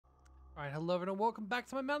Alright, hello everyone, welcome back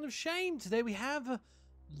to my Mountain of Shame. Today we have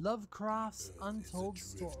Lovecraft's Untold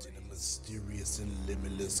Story. In a mysterious and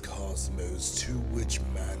limitless cosmos to which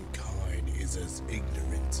mankind is as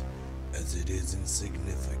ignorant as it is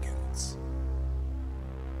insignificant.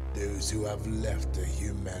 Those who have left their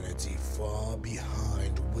humanity far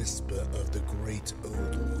behind whisper of the great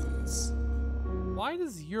old ones. Why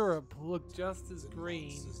does Europe look just as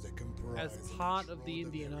green as part of the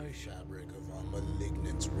Indian Ocean? Fabric of our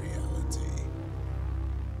malignant reality.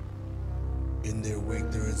 In their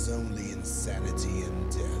wake there is only insanity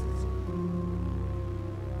and death.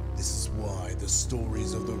 This is why the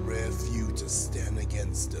stories of the rare few to stand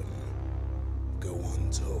against them go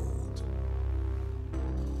untold.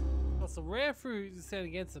 Well, so rare fruit to stand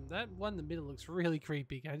against them. That one in the middle looks really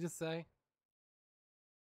creepy, can I just say?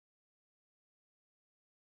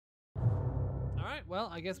 Alright, well,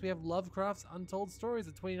 I guess we have Lovecraft's Untold Stories,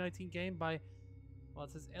 a 2019 game by, well,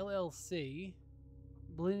 it says LLC,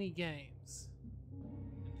 Blinny Games,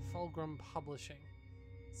 and Fulgrim Publishing.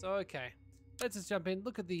 So, okay, let's just jump in.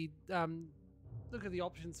 Look at the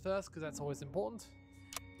options first, because that's always important.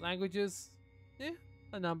 Languages, yeah,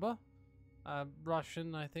 a number.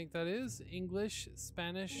 Russian, I think that is. English,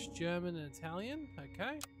 Spanish, German, and Italian.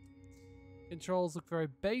 Okay. Controls look very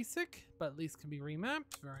basic, but at least can be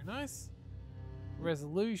remapped. Very nice.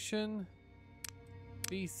 Resolution,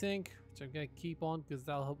 VSync, which I'm going to keep on because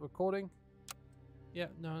that'll help recording. Yeah,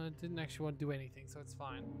 no, I didn't actually want to do anything, so it's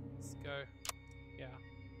fine. Let's go. Yeah.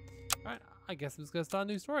 Alright, I guess I'm just going to start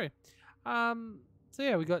a new story. So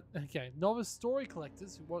yeah, we got, okay, novice story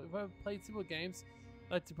collectors who have played similar games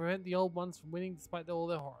like to prevent the old ones from winning despite all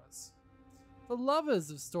their horrors. For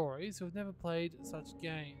lovers of stories who have never played such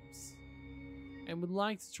games and would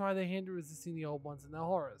like to try their hand at resisting the old ones and their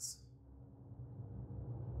horrors.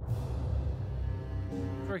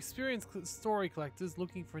 For experienced story collectors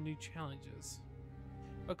looking for new challenges.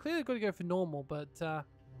 Well, clearly I've got to go for normal, but I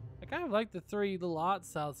kind of like the three little art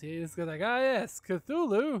styles here. It's like, ah yes,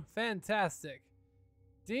 Cthulhu, fantastic.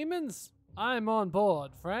 Demons, I'm on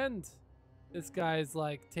board, friend. This guy's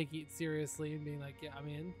like taking it seriously and being like, yeah, I'm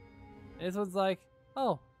in. And this one's like,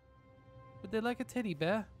 oh, would they like a teddy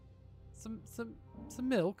bear? Some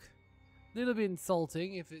milk? A little bit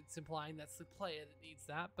insulting if it's implying that's the player that needs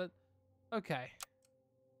that, but okay.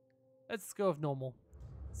 Let's go with normal.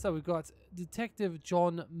 So we've got Detective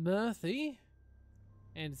John Murphy.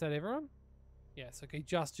 And is that everyone? Yes, okay,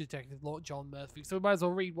 just Detective John Murphy. So we might as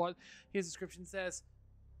well read what his description says.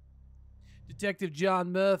 Detective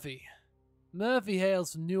John Murphy. Murphy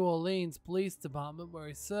hails from New Orleans Police Department where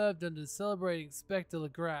he served under celebrating Inspector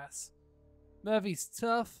LaGrasse. Murphy's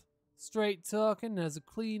tough, straight talking, and has a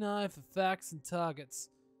clean eye for facts and targets.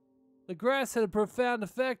 LaGrasse had a profound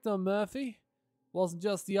effect on Murphy. Wasn't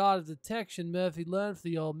just the art of detection Murphy learned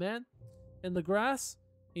from the old man. In LaGrasse,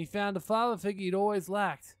 he found a father figure he'd always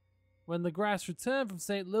lacked. When LaGrasse returned from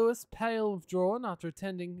St. Louis, pale and withdrawn after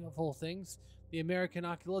attending, of all things, the American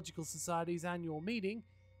Archaeological Society's annual meeting,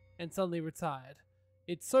 and suddenly retired.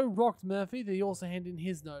 It so rocked Murphy that he also handed in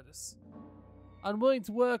his notice. Unwilling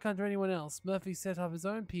to work under anyone else, Murphy set up his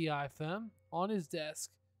own PI firm. On his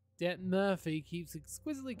desk, Det Murphy keeps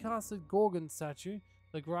exquisitely casted Gorgon statue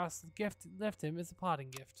LaGrasse left him as a parting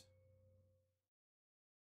gift.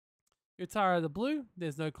 You're tired of the blue?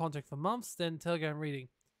 There's no contact for months. Then telegram reading.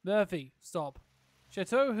 Murphy, stop.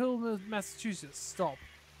 Chateau Hill, Massachusetts, stop.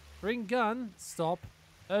 Ring gun, stop.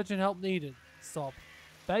 Urgent help needed, stop.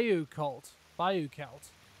 Bayou cult,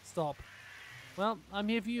 stop. Well, I'm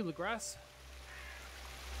here for you, LaGrasse.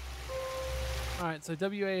 Alright, so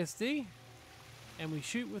WASD, and we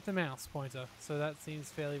shoot with the mouse pointer, so that seems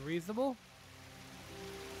fairly reasonable.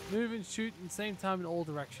 Move and shoot at the same time in all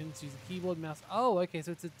directions. Use a keyboard and mouse. Oh, okay,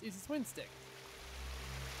 so it's a twin stick.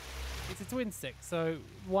 It's a twin stick. So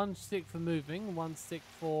one stick for moving, one stick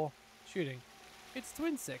for shooting. It's a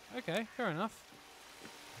twin stick. Okay, fair enough.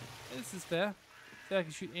 This is fair. So I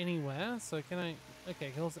can shoot anywhere. So can I? Okay,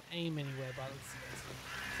 I can also aim anywhere by this.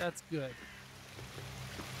 That's good.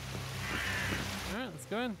 All right, let's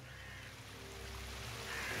go in.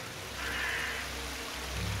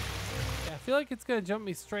 I feel like it's going to jump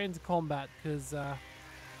me straight into combat because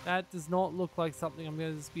that does not look like something I'm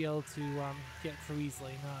going to just be able to get through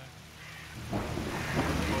easily, no.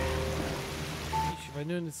 Eesh, if I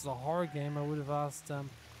knew this is a horror game, I would have asked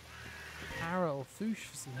Para or Foosh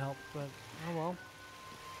for some help, but oh well.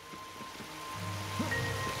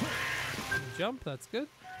 Jump, that's good.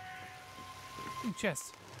 Ooh,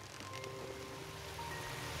 chest.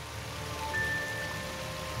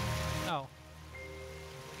 Oh.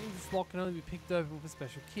 This lock can only be picked over with a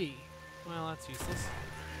special key. Well, that's useless.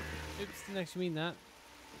 Oops, didn't actually mean that.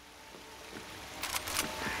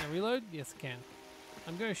 Can I reload? Yes, I can.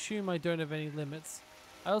 I'm going to assume I don't have any limits.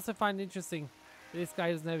 I also find it interesting that this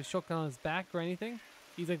guy doesn't have a shotgun on his back or anything.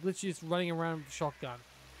 He's like literally just running around with a shotgun.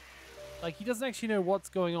 Like he doesn't actually know what's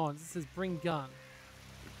going on. It just says bring gun.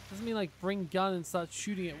 Doesn't mean like bring gun and start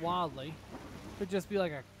shooting it wildly. Could just be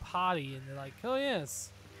like a party and they're like, oh yes.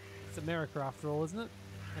 It's America after all, isn't it?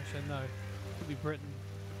 Actually, no. Could be Britain.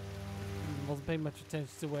 Wasn't paying much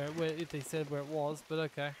attention to where if they said where it was, but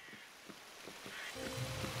okay.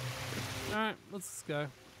 Alright, let's just go.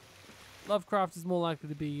 Lovecraft is more likely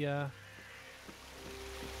to be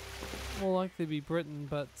Britain,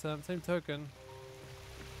 but same token,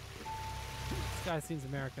 this guy seems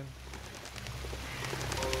American.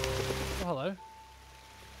 Oh, hello.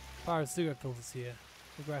 Fire cigarette filters here.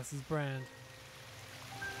 The grass is brand.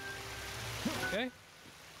 Okay.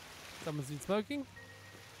 Someone's been smoking.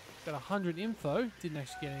 Got 100 info. Didn't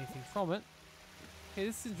actually get anything from it. Okay,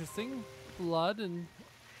 this is interesting. Blood and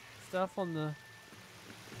stuff on the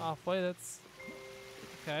halfway. That's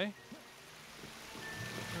okay.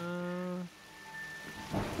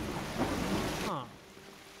 Huh.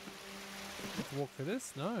 Let's walk through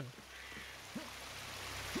this? No.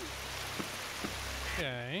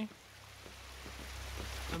 Okay.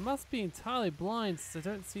 I must be entirely blind since I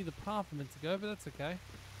don't see the path I'm meant to go, but that's okay.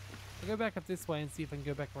 I'll go back up this way and see if I can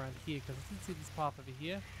go back around here, because I didn't see this path over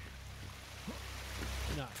here.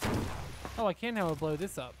 No. Oh, I can now blow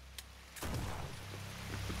this up.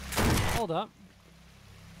 Hold up.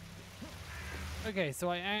 Okay, so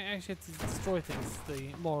I actually have to destroy things,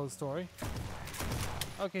 the moral of the story.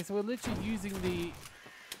 Okay, so we're literally using the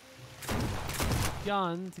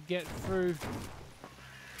gun to get through.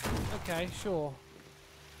 Okay, sure.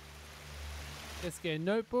 Let's get a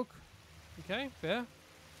notebook. Okay, fair.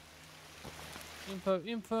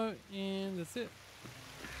 Info, and that's it.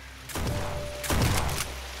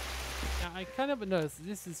 Now, I kind of noticed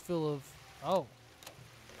this is full of... Oh.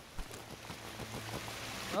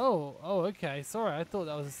 Oh, okay. Sorry, I thought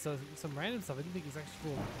that was some random stuff. I didn't think it was actually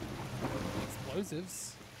full of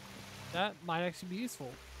explosives. That might actually be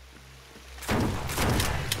useful.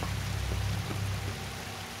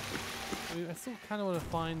 I still kind of want to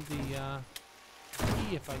find the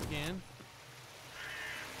key if I can.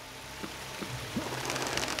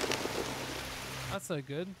 That's no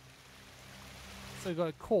good. So we've got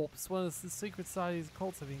a corpse, one of the secret society's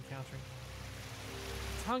cults I've been encountering.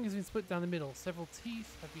 The tongue has been split down the middle. Several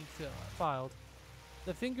teeth have been filed.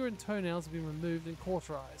 The finger and toenails have been removed and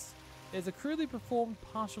cauterized. There's a crudely performed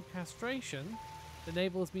partial castration. The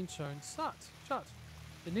navel has been shown shut.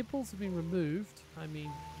 The nipples have been removed. I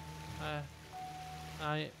mean,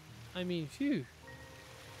 phew.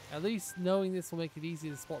 At least knowing this will make it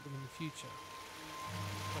easier to spot them in the future.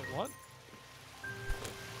 Wait, what?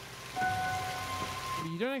 But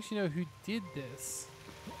you don't actually know who did this.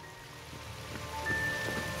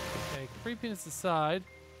 Okay, creepiness aside.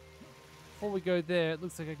 Before we go there, it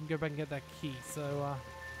looks like I can go back and get that key. So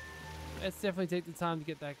let's definitely take the time to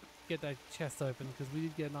get that chest open, because we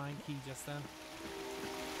did get an iron key just then.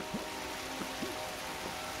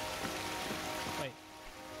 Wait.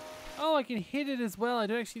 Oh, I can hit it as well. I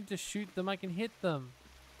don't actually need to shoot them. I can hit them.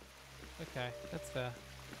 Okay, that's fair.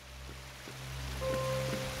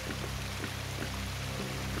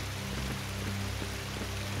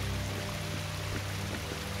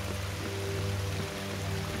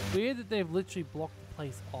 Weird that they've literally blocked the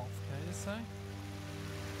place off, can I just say?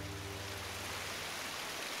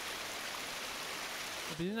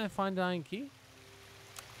 But didn't I find the iron key?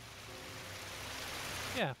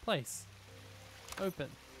 Yeah, place. Open.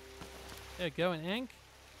 There we go, an ankh,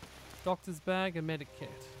 doctor's bag, a medic kit.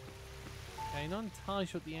 Okay, not entirely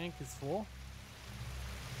sure what the ankh is for.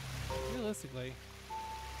 Realistically.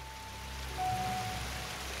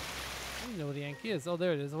 I don't know what the ankh is. Oh,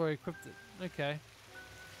 there it is. I already equipped it. Okay.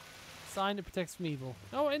 Sign that protects from evil.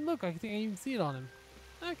 Oh, and look, I think I even see it on him.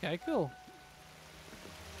 Okay, cool.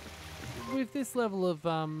 With this level of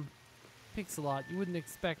pixel art, you wouldn't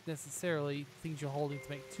expect necessarily things you're holding to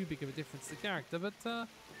make too big of a difference to the character, but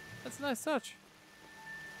that's a nice touch.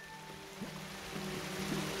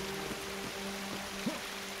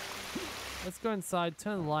 Let's go inside,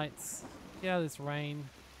 turn the lights, get out of this rain.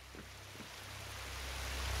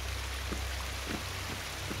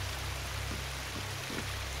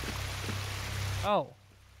 Oh.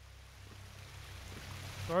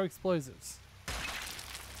 Throw explosives.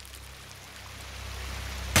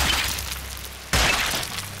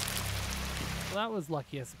 Well, that was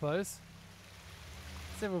lucky, I suppose.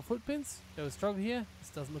 Several footprints. There was struggle here. This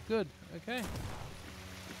doesn't look good. Okay.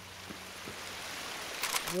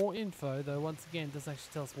 More info, though, once again, doesn't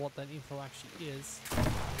actually tell us what that info actually is.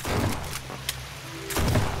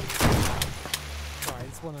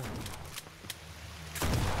 just wanna...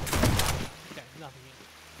 Okay, nothing yet.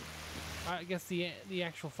 Alright, I guess the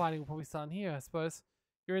actual fighting will probably start in here, I suppose.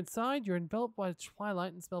 You're inside, you're enveloped by the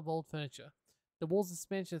twilight and smell of old furniture. The walls of this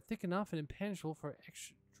mansion are thick enough and impenetrable for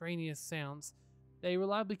extraneous sounds. They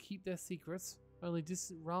reliably keep their secrets. Only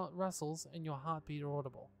distant rustles and your heartbeat are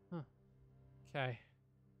audible. Huh. Okay.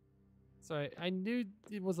 So I knew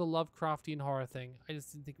it was a Lovecraftian horror thing. I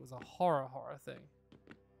just didn't think it was a horror thing.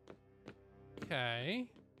 Okay.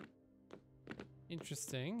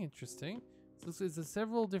 Interesting, interesting. So there's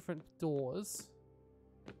several different doors.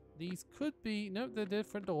 These could be... Nope, they're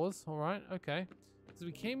different doors. Alright, okay. So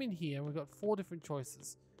we came in here and we've got 4 different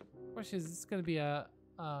choices. The question is this going to be a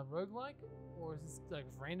roguelike? Or is this like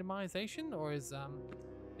randomization? Or is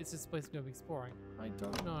this place going to be exploring? I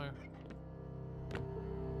don't know.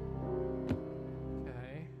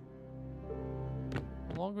 Okay.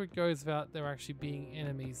 The longer it goes without there actually being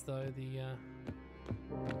enemies though, the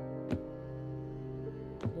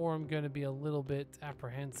more I'm going to be a little bit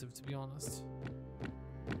apprehensive, to be honest.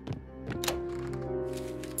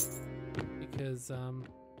 Because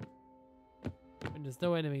when there's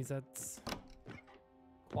no enemies, that's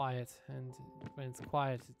quiet, and when it's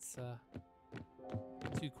quiet, it's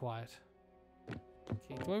too quiet.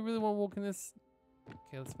 Okay, do I really want to walk in this?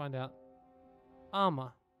 Okay, let's find out.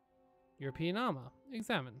 Armor. European armor.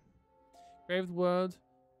 Examine. Engraved word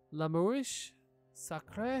L'amourish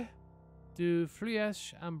sacré du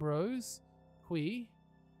Flièche Ambrose qui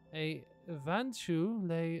et vaincu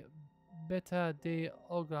les bêta de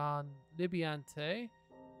organ libiante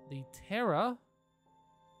the terror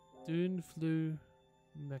d'une flux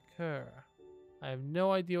maqueur. I have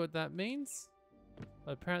no idea what that means,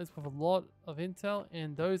 but apparently it's with a lot of intel,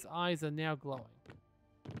 and those eyes are now glowing.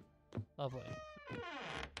 Lovely.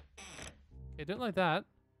 Okay, don't like that.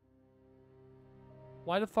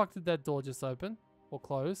 Why the fuck did that door just open? Or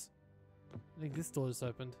close? I think this door just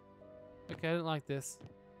opened. Okay, I don't like this.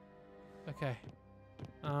 Okay.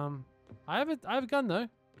 I have a gun though.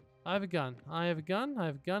 I have a gun. I have a gun. I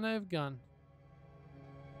have a gun. I have a gun.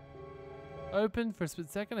 Open for a split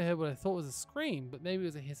second. I heard what I thought was a scream, but maybe it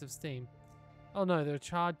was a hiss of steam. Oh no, there are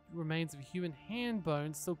charred remains of human hand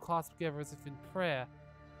bones still clasped together as if in prayer.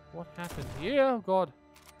 What happened here? Oh god.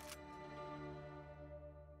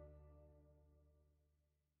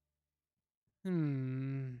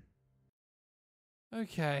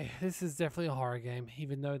 Okay, this is definitely a horror game,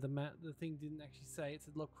 even though the thing didn't actually say it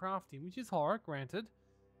said Lovecraftian, which is horror, granted.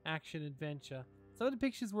 Action, adventure. Some of the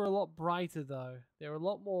pictures were a lot brighter though. There were a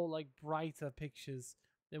lot more like brighter pictures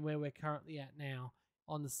than where we're currently at now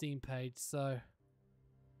on the Steam page, so...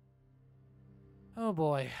 Oh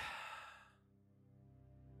boy.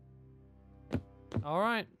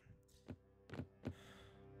 Alright.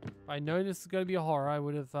 If I know this is going to be a horror, I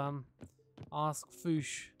would have asked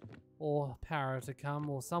Foosh or Para to come,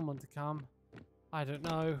 or someone to come. I don't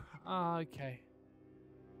know. Okay.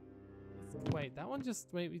 Wait, that one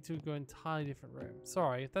just made me to go entirely different room.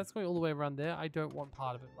 Sorry, if that's going all the way around there, I don't want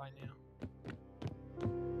part of it right now.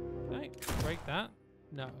 Okay, break that.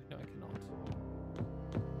 No, I cannot.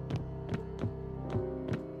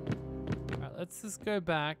 Alright, let's just go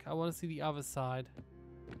back. I want to see the other side.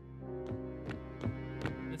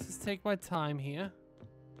 Let's just take my time here.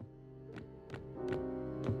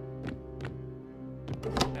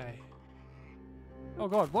 Okay. Oh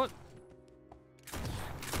god, what?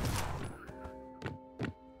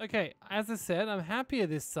 Okay, as I said, I'm happier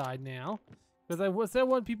this side now. Because I still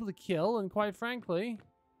want people to kill, and quite frankly...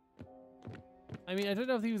 I mean, I don't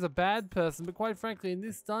know if he was a bad person, but quite frankly, in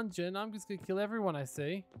this dungeon, I'm just gonna kill everyone I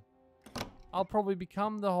see. I'll probably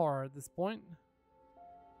become the horror at this point.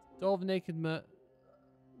 Doll of a naked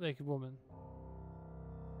woman.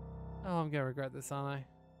 Oh, I'm gonna regret this, aren't I?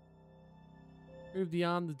 Move the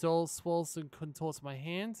arm, the doll swells and contorts my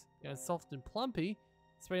hand. Yeah, it's soft and plumpy.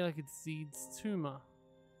 Spraying like it seeds tumor.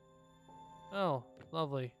 Oh,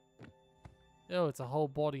 lovely. Oh, it's a whole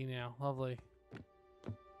body now. Lovely.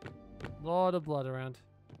 A lot of blood around.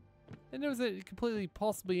 And there was a completely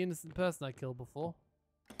possibly innocent person I killed before.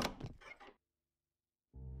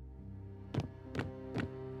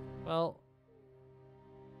 Well.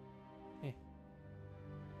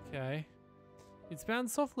 Okay. It's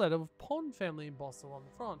bound soft letter with Pond family embossed on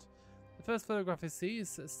the front. The first photograph I see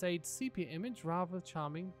is a staged sepia image, rather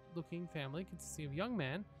charming looking family consisting of a young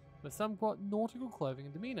man with somewhat nautical clothing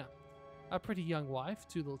and demeanor. A pretty young wife,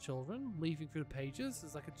 2 little children, leafing through the pages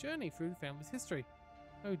is like a journey through the family's history.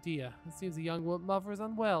 Oh dear, it seems the young mother is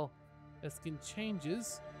unwell. Her skin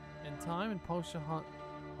changes in time and posture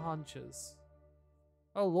hunches.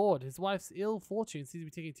 Oh lord, his wife's ill fortune seems to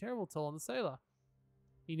be taking a terrible toll on the sailor.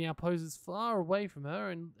 He now poses far away from her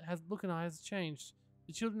and has look and eyes changed.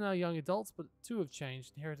 The children are young adults, but two have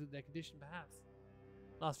changed, inherited their condition perhaps.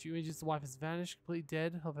 Last few images, the wife has vanished, completely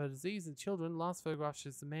dead of her disease, and children. Last photograph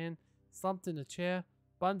shows the man slumped in a chair,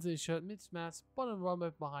 buttons in his shirt, mismatched, bottom run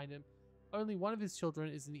open behind him. Only one of his children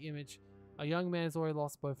is in the image. A young man has already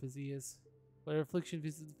lost both his ears. Where affliction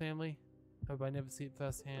visits the family, hope I never see it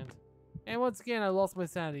firsthand. And once again, I lost my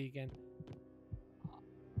sanity again.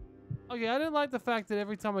 Okay, I don't like the fact that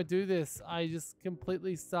every time I do this, I just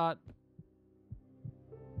completely start...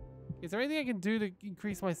 Is there anything I can do to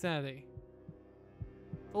increase my sanity?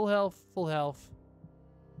 Full health, full health.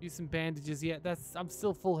 Use some bandages. Yeah, I'm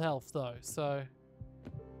still full health though, so...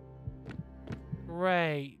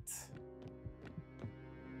 Great.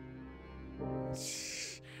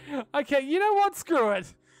 Okay, you know what? Screw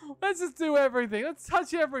it. Let's just do everything. Let's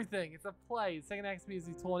touch everything. It's a play. The second act is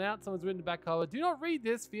torn out. Someone's written the back cover. Do not read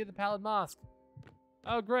this. Fear the pallid mask.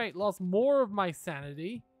 Oh, great. Lost more of my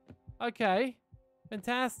sanity. Okay.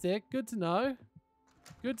 Fantastic. Good to know.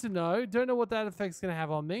 Good to know. Don't know what that effect's going to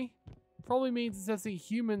have on me. Probably means instead of seeing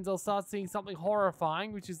humans, I'll start seeing something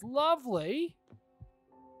horrifying, which is lovely.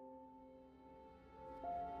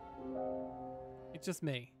 It's just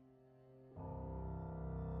me.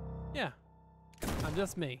 Yeah. I'm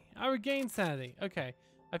just me. I regained sanity. Okay.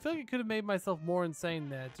 I feel like I could have made myself more insane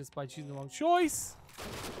there just by choosing the wrong choice.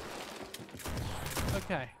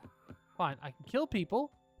 Okay. Fine. I can kill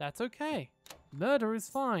people. That's okay. Murder is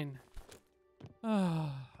fine.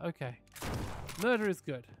 Okay. Murder is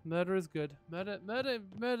good. Murder is good.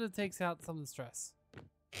 Murder takes out some of the stress.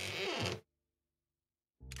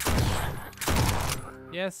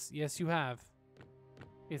 Yes, yes you have.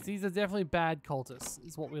 Yes, these are definitely bad cultists,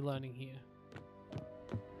 is what we're learning here.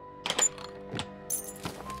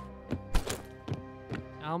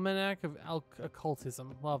 Almanac of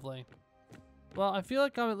Occultism. Lovely. Well, I feel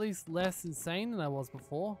like I'm at least less insane than I was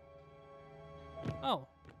before. Oh.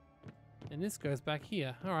 And this goes back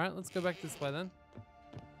here. Alright, let's go back this way then.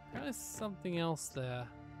 There's something else there.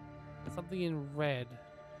 Something in red.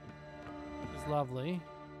 Which is lovely.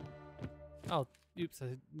 Oh, oops,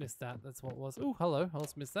 I missed that. That's what it was. Oh, hello. I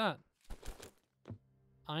almost missed that.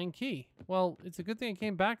 Iron key. Well, it's a good thing I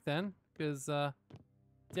came back then, because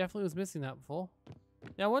definitely was missing that before.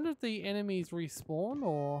 Now, I wonder if the enemies respawn,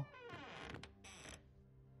 or...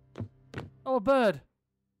 Oh, a bird!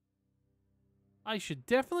 I should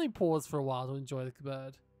definitely pause for a while to enjoy the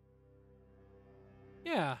bird.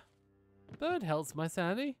 Yeah. Bird helps my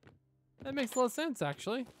sanity. That makes a lot of sense,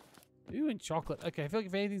 actually. Ooh, and chocolate. Okay, I feel like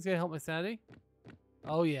if anything's going to help my sanity...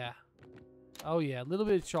 Oh, yeah. Oh, yeah. A little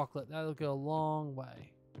bit of chocolate. That'll go a long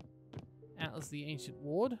way. Atlas the Ancient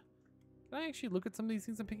Ward. Can I actually look at some of these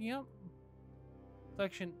things I'm picking up?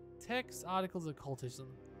 Collection. Text, articles, and occultism.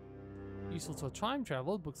 Useful to a time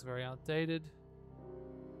traveler. Books are very outdated.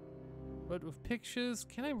 But with pictures,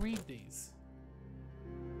 can I read these?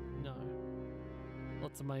 No.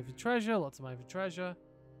 Lots of money for treasure, lots of money for treasure.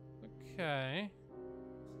 Okay.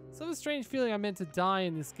 So I have a strange feeling I'm meant to die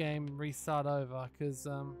in this game and restart over, because,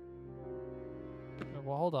 well,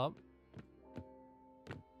 hold up.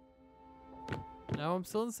 No, I'm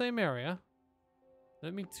still in the same area.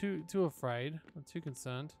 Don't be too afraid. I'm too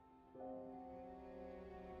concerned.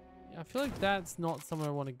 Yeah, I feel like that's not somewhere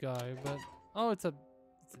I want to go, but... Oh, it's an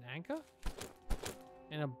anchor?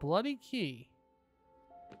 And a bloody key.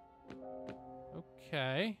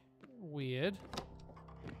 Okay. Weird.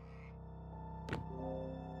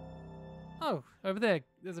 Oh, over there.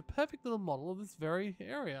 There's a perfect little model of this very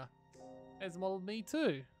area. There's a model of me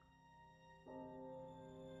too.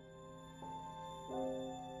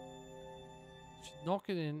 Should knock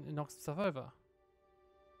it in and knock some stuff over.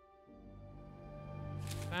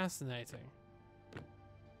 Fascinating.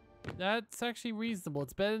 That's actually reasonable.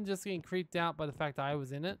 It's better than just getting creeped out by the fact that I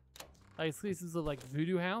was in it. Like, this is a like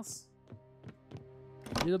voodoo house.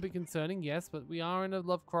 A little bit concerning, yes, but we are in a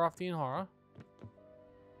Lovecraftian horror.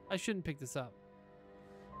 I shouldn't pick this up.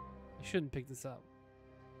 I shouldn't pick this up.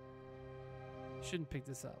 I shouldn't pick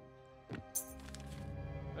this up.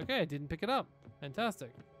 Okay, I didn't pick it up.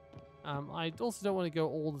 Fantastic. I also don't want to go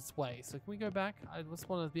all this way, so can we go back? I just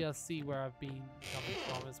want to be able to see where I've been coming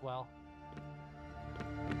from as well.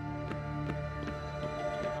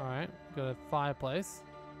 Alright, got a fireplace.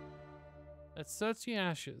 Let's search the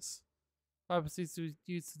ashes. Fireplace is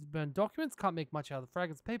used to burn documents. Can't make much out of the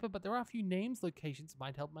fragments of paper, but there are a few names, locations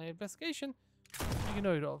might help my investigation. Make a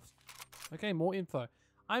note of. Okay, more info.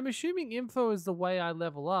 I'm assuming info is the way I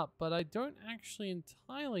level up, but I don't actually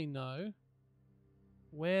entirely know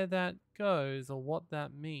where that goes or what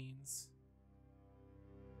that means.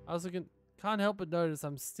 I also can't help but notice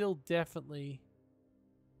I'm still definitely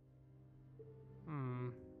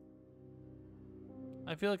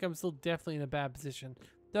I feel like I'm still definitely in a bad position.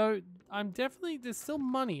 Though, there's still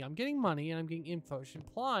money. I'm getting money and I'm getting info, which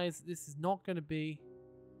implies this is not going to be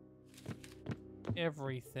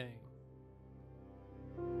everything.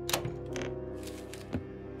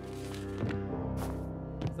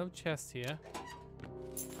 There's no chest here.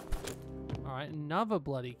 Alright, another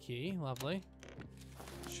bloody key. Lovely.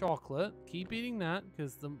 Chocolate. Keep eating that,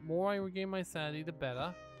 because the more I regain my sanity, the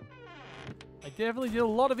better. I definitely did a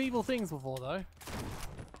lot of evil things before, though.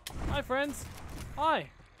 Hi, friends. Hi.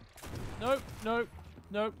 Nope, nope,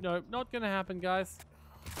 nope, nope. Not gonna happen, guys.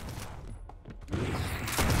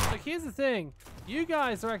 Like, here's the thing. You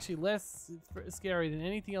guys are actually less scary than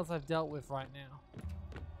anything else I've dealt with right now.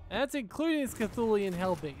 And that's including this Cthulhian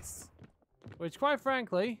Hellbeast. Which, quite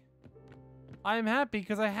frankly, I am happy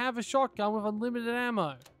because I have a shotgun with unlimited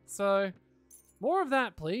ammo. So, more of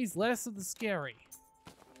that, please. Less of the scary.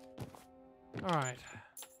 Alright.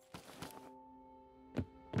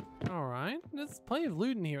 Alright. There's plenty of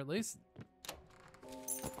loot in here, at least.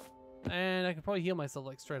 And I can probably heal myself,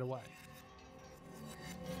 like, straight away.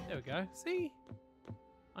 There we go. See?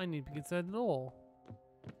 I need to be concerned at all.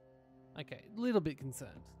 Okay, little bit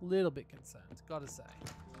concerned. Little bit concerned. Gotta say.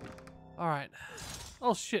 Alright.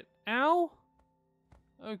 Oh, shit. Ow!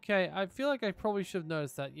 Okay, I feel like I probably should have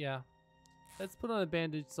noticed that, yeah. Let's put on a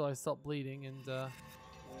bandage so I stop bleeding and give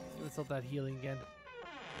myself that healing again.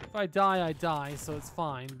 If I die, I die, so it's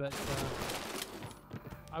fine, but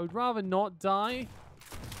I would rather not die.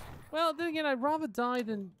 Well, then again, I'd rather die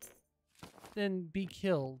than be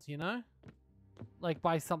killed, you know? Like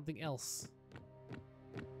by something else.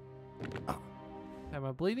 Okay,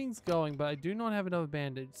 my bleeding's going, but I do not have another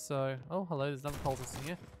bandage, so... Oh, hello, there's another cultist in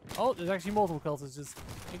here. Oh, there's actually multiple cultists, just...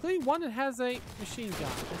 Including one that has a machine gun.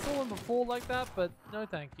 I saw one before like that, but no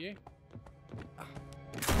thank you.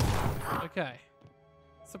 Okay.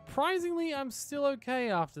 Surprisingly, I'm still okay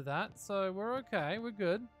after that, so we're okay, we're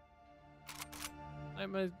good.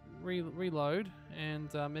 I'm gonna reload and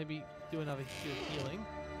maybe do another healing.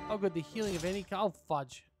 Oh good, the healing of any kind. Oh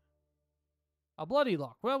fudge. A bloody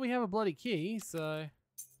lock. Well, we have a bloody key, so...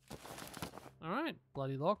 Alright,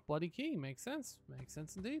 bloody lock, bloody key. Makes sense. Makes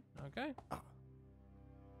sense indeed. Okay.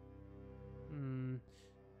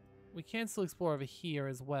 We can still explore over here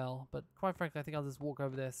as well, but quite frankly, I think I'll just walk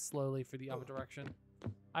over there slowly for the other direction.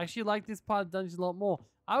 I actually like this part of the dungeon a lot more.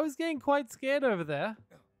 I was getting quite scared over there.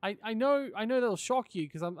 I know that'll shock you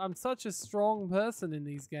because I'm such a strong person in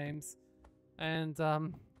these games, and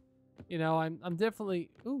you know I'm definitely.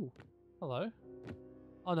 Ooh, hello.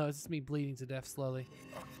 Oh no, it's just me bleeding to death slowly.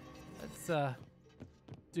 Let's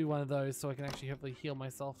do one of those so I can actually hopefully heal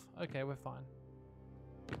myself. Okay, we're fine.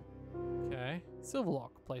 Okay, silver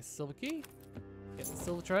lock. Place silver key. Get the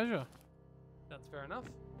silver treasure. That's fair enough.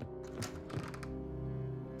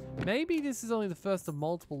 Maybe this is only the first of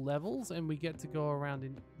multiple levels and we get to go around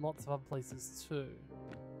in lots of other places too.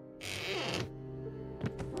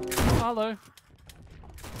 Oh, hello.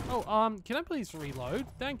 Oh, can I please reload?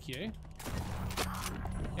 Thank you.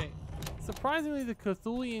 Okay. Surprisingly, the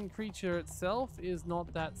Cthulhian creature itself is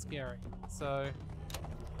not that scary. So,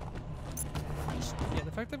 yeah,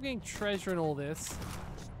 the fact that I'm getting treasure and all this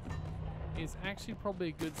is actually probably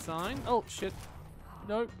a good sign. Oh, shit.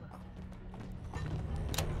 Nope.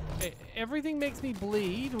 Okay, everything makes me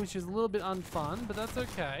bleed, which is a little bit unfun, but that's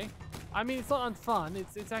okay. I mean, it's not unfun.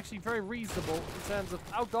 It's actually very reasonable in terms of...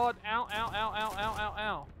 Oh, God. Ow, ow, ow, ow, ow, ow,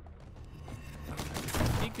 ow.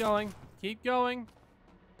 Keep going. Keep going.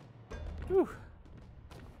 Whew.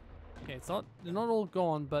 Okay, it's not... They're not all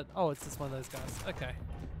gone, but... Oh, it's just one of those guys. Okay.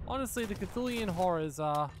 Honestly, the Cthulhian horrors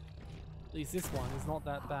are... At least this one is not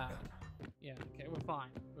that bad. Yeah, okay, we're fine.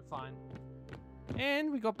 We're fine.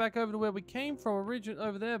 And we got back over to where we came from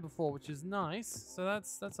over there before, which is nice. So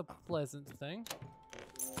that's a pleasant thing.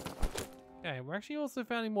 Okay, we're actually also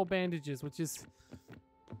finding more bandages, which is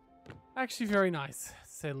actually very nice,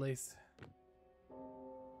 to say the least.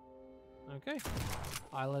 Okay.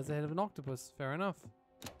 Eyelids ahead of an octopus. Fair enough.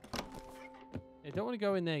 I don't want to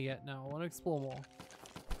go in there yet. No, I want to explore more.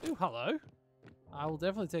 Ooh, hello. I will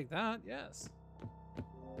definitely take that. Yes.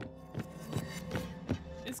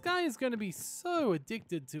 This guy is going to be so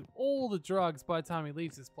addicted to all the drugs by the time he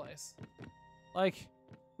leaves this place. Like,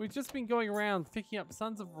 we've just been going around picking up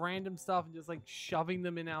tons of random stuff and just like shoving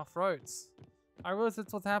them in our throats. I realize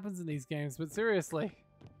that's what happens in these games, but seriously.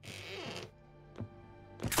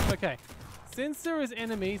 Okay, since there is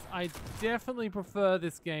enemies, I definitely prefer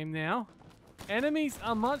this game now. Enemies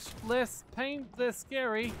are much less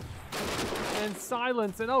scary than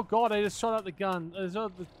silence. And oh god, I just shot out the gun. I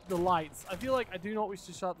shot out the lights. I feel like I do not wish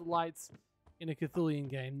to shut the lights in a Cthulhian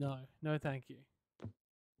game. No, no thank you.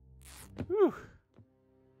 Whew.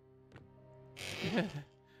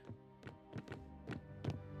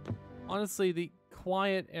 Honestly, the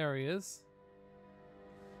quiet areas.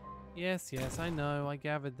 Yes, I know. I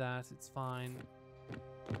gathered that. It's fine.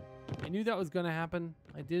 I knew that was going to happen.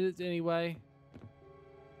 I did it anyway.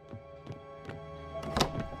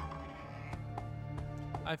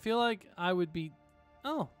 I feel like I would be...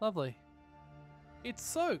 Oh, lovely. It's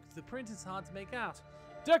soaked. The print is hard to make out.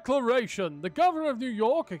 Declaration! The governor of New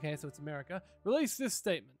York, okay, so it's America, released this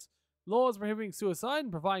statement. Laws prohibiting suicide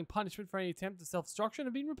and providing punishment for any attempt at self-destruction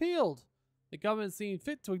have been repealed. The government seemed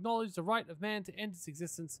fit to acknowledge the right of man to end its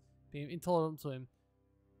existence, being intolerant to him.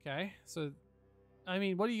 Okay, so... I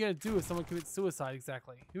mean, what are you going to do if someone commits suicide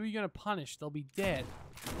exactly? Who are you going to punish? They'll be dead.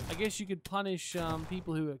 I guess you could punish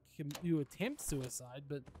people who attempt suicide,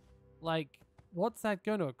 but, like, what's that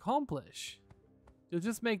going to accomplish? You'll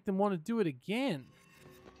just make them want to do it again.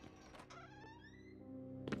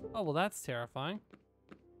 Oh, well, that's terrifying.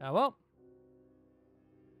 Oh, well.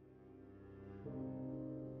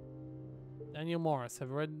 Daniel Morris.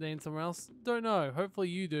 Have I read the name somewhere else? Don't know. Hopefully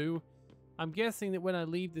you do. I'm guessing that when I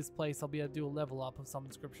leave this place, I'll be able to do a level up of some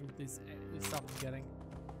description with this stuff I'm getting.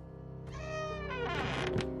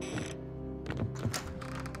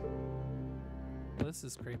 Well, this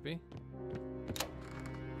is creepy.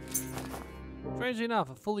 Strangely enough,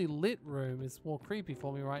 a fully lit room is more creepy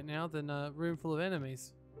for me right now than a room full of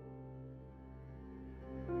enemies.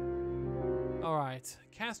 Alright.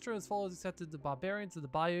 Castro as follows accepted the barbarians of the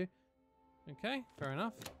bayou. Okay, fair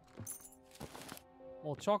enough.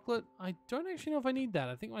 More chocolate. I don't actually know if I need that.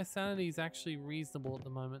 I think my sanity is actually reasonable at the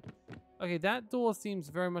moment. Okay, that door seems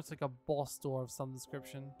very much like a boss door of some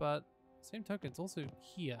description, but same token, it's also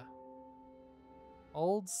here.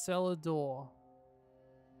 Old cellar door.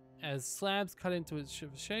 As slabs cut into its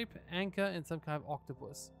shape, anchor, and some kind of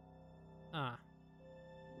octopus. Ah.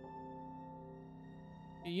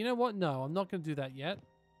 You know what? No, I'm not going to do that yet.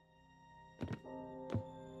 So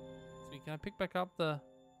can I pick back up the...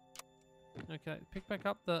 Okay, pick back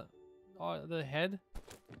up the head.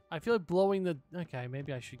 I feel like blowing the... Okay,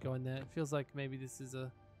 maybe I should go in there. It feels like maybe this is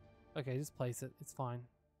a... Okay, just place it. It's fine.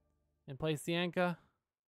 And place the anchor.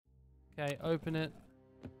 Okay, open it.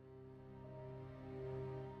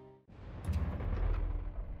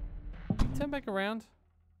 Turn back around.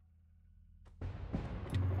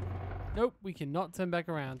 Nope, we cannot turn back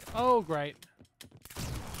around. Oh, great.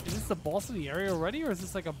 Is this the boss of the area already, or is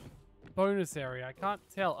this like a bonus area? I can't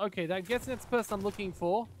tell. Okay, that gets that's the person I'm looking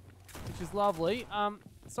for, which is lovely.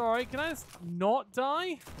 Sorry, can I just not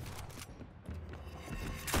die?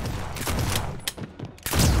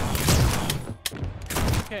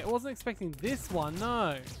 Okay, I wasn't expecting this one,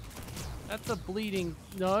 no. That's a bleeding,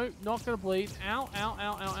 no, not gonna bleed. Ow, ow,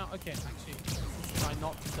 ow, ow, ow. Okay, actually, let's try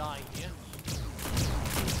not to die here.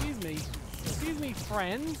 Excuse me,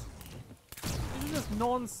 friend. This is just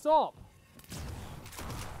non-stop.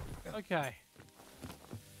 Okay.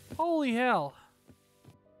 Holy hell.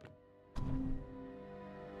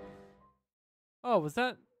 Oh, was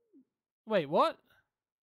that... Wait, what?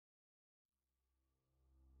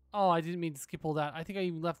 Oh, I didn't mean to skip all that. I think I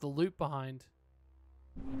even left the loop behind.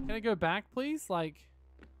 Can I go back, please? Like...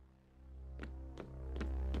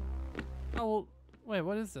 Oh, well... Wait,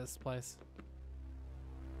 what is this place?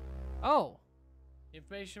 Oh!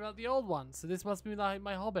 Information about the old one. So this must be like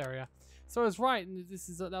my hub area. So I was right, and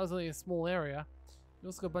that was only a small area. We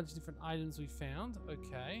also got a bunch of different items we found.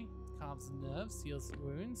 Okay. Carves the nerves, heals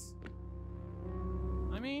wounds.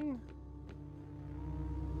 I mean...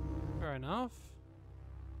 Fair enough.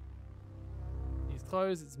 These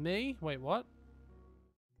clothes, it's me. Wait, what?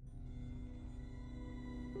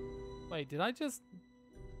 Wait, did I just...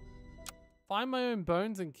 find my own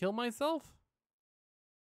bones and kill myself?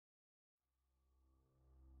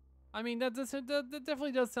 I mean, that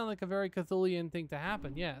definitely does sound like a very Cthulhian thing to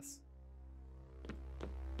happen, yes.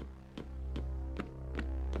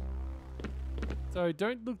 So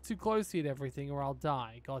don't look too closely at everything or I'll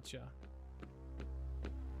die. Gotcha.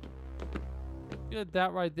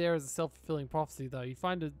 That right there is a self-fulfilling prophecy, though. You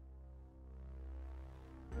find a...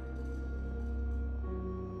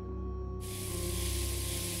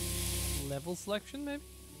 level selection, maybe?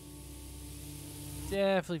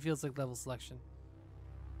 Definitely feels like level selection.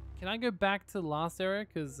 Can I go back to the last area?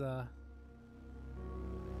 Because I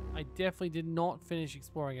definitely did not finish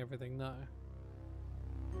exploring everything, no.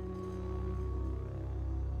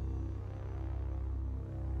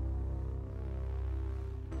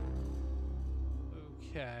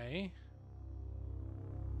 Okay.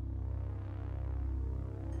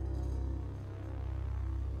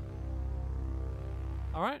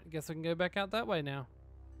 Alright, I guess I can go back out that way now.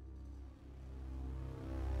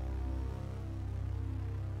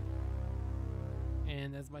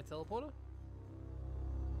 And there's my teleporter.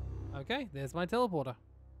 Okay, there's my teleporter.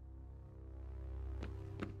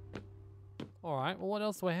 Alright, well what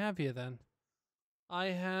else do I have here then? I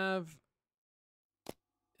have...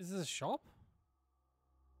 Is this a shop?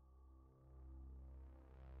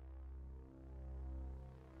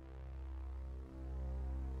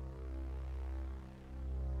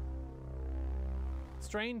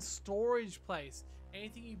 Strange storage place.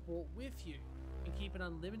 Anything you brought with you can keep an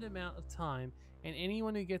unlimited amount of time, and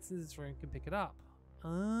anyone who gets in this room can pick it up.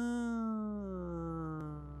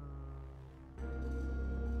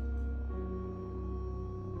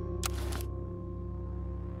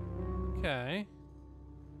 Okay.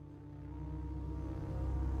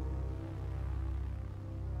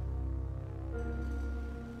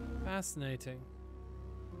 Fascinating.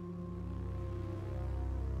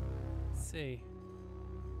 Let's see.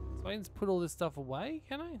 So I can just put all this stuff away,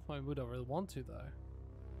 can I? I would not really want to though.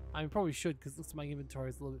 I probably should because it looks like my inventory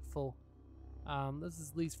is a little bit full. Let's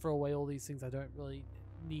just at least throw away all these things I don't really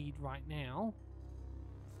need right now.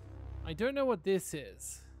 I don't know what this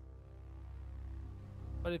is,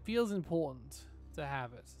 but it feels important to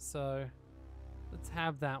have it. So let's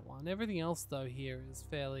have that one. Everything else though here is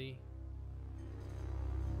fairly...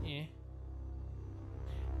 yeah.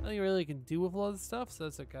 Nothing really can do with a lot of stuff, so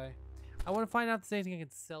that's okay. I want to find out if there's anything I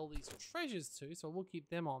can sell these treasures to, so we'll keep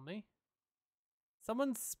them on me.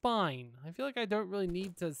 Someone's spine. I feel like I don't really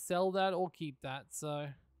need to sell that or keep that, so...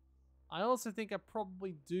 I also think I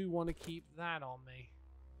probably do want to keep that on me.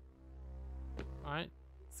 Alright.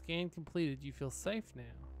 Scan completed. You feel safe now.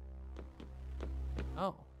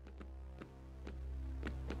 Oh.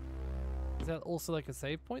 Is that also like a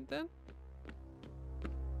save point then?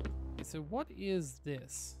 Okay, so what is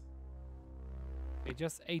this? Okay,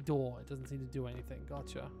 just a door. It doesn't seem to do anything.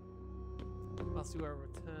 Gotcha. Must be where I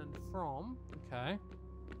returned from. Okay.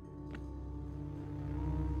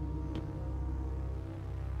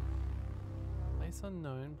 Place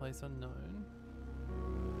unknown. Place unknown.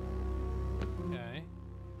 Okay.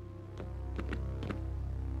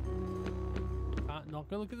 Not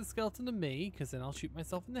gonna look at the skeleton to me, because then I'll shoot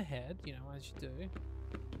myself in the head, you know, as you do.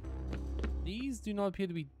 These do not appear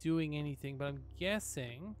to be doing anything, but I'm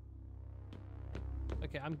guessing...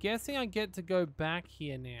 Okay, I'm guessing I get to go back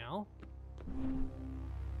here now.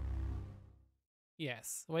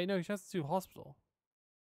 Yes. Wait, no, she has to do hospital.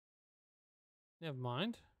 Never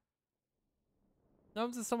mind. No,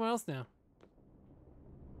 I'm to somewhere else now.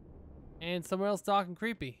 And somewhere else dark and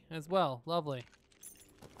creepy as well. Lovely.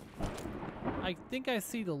 I think I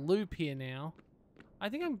see the loop here now. I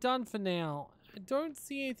think I'm done for now. I don't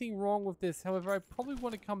see anything wrong with this. However, I probably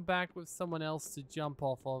want to come back with someone else to jump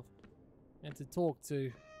off of and to talk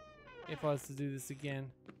to if I was to do this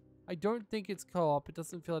again. I don't think it's co-op. It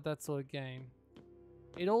doesn't feel like that sort of game.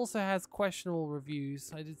 It also has questionable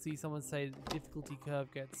reviews. I did see someone say the difficulty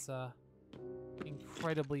curve gets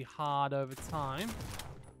incredibly hard over time.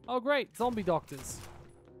 Oh great, zombie doctors.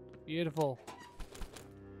 Beautiful.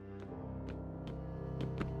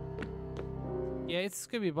 Yeah, it's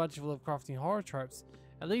gonna be a bunch of Lovecraftian horror tropes.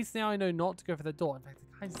 At least now I know not to go for the door. In fact,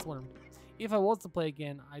 I just want to... If I was to play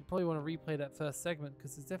again, I'd probably want to replay that first segment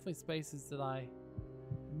because there's definitely spaces that I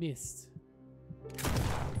missed.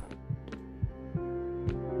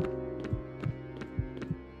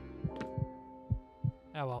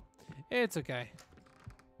 Oh well, it's okay.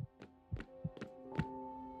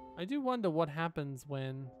 I do wonder what happens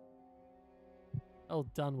when... Oh,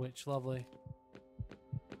 Dunwich, lovely.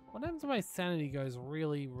 What happens when my sanity goes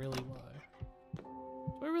really, really low?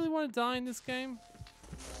 Do I really want to die in this game?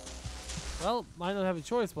 Well, might not have a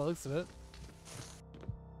choice by the looks of it.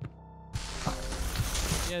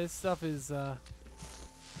 Yeah, this stuff is, okay.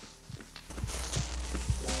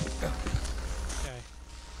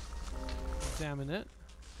 Examine it.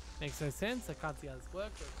 Makes no sense. I can't see how this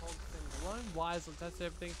works. A cold thing alone. Wires on touch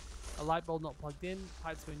everything. A light bulb not plugged in.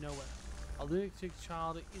 Pipes going nowhere. A lunatic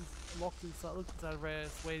child is locked inside, looked inside a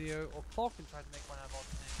radio or clock and tried to make one out of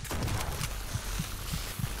alternating.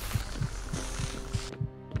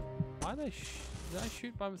 Why did I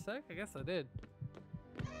shoot by mistake? I guess I did.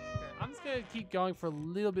 Okay, I'm just gonna keep going for a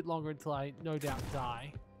little bit longer until I no doubt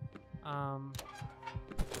die. And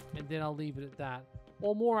then I'll leave it at that.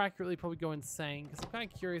 Or more accurately, probably go insane, because I'm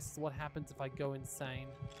kind of curious as to what happens if I go insane.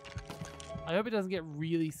 I hope it doesn't get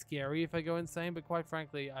really scary if I go insane, but quite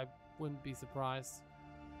frankly, I wouldn't be surprised.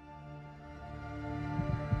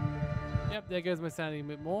 Yep, there goes my sanity a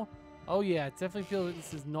bit more. Oh yeah, I definitely feel that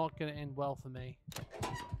this is not going to end well for me.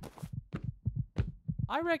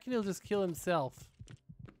 I reckon he'll just kill himself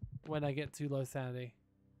when I get too low sanity.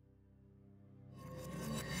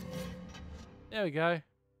 There we go.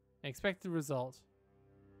 Expected result.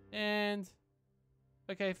 And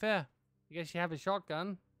okay, fair. I guess you have a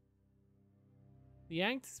shotgun. The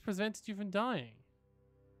yank has prevented you from dying.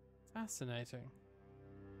 Fascinating.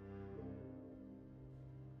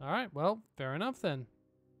 Alright, well, fair enough then.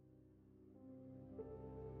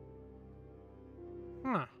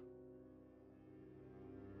 Huh.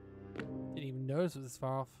 Didn't even notice it was this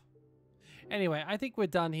far off. Anyway, I think we're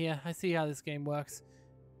done here. I see how this game works.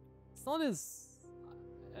 It's not as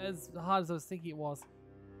hard as I was thinking it was.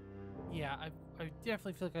 Yeah, I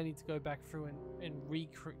definitely feel like I need to go back through and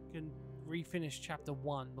refinish chapter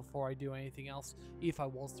 1 before I do anything else, if I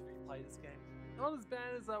was to replay this game. Not as bad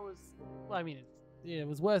as I was. Well, I mean, it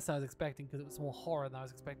was worse than I was expecting because it was more horror than I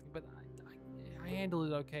was expecting, but I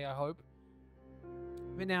handled it okay, I hope.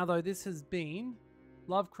 But now, though, this has been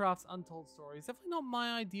Lovecraft's Untold Stories. Definitely not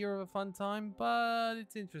my idea of a fun time, but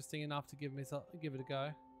it's interesting enough to give it a go.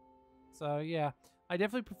 So, yeah, I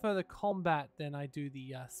definitely prefer the combat than I do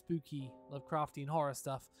the spooky Lovecraftian horror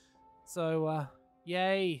stuff. So,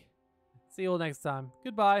 yay. See you all next time.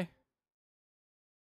 Goodbye.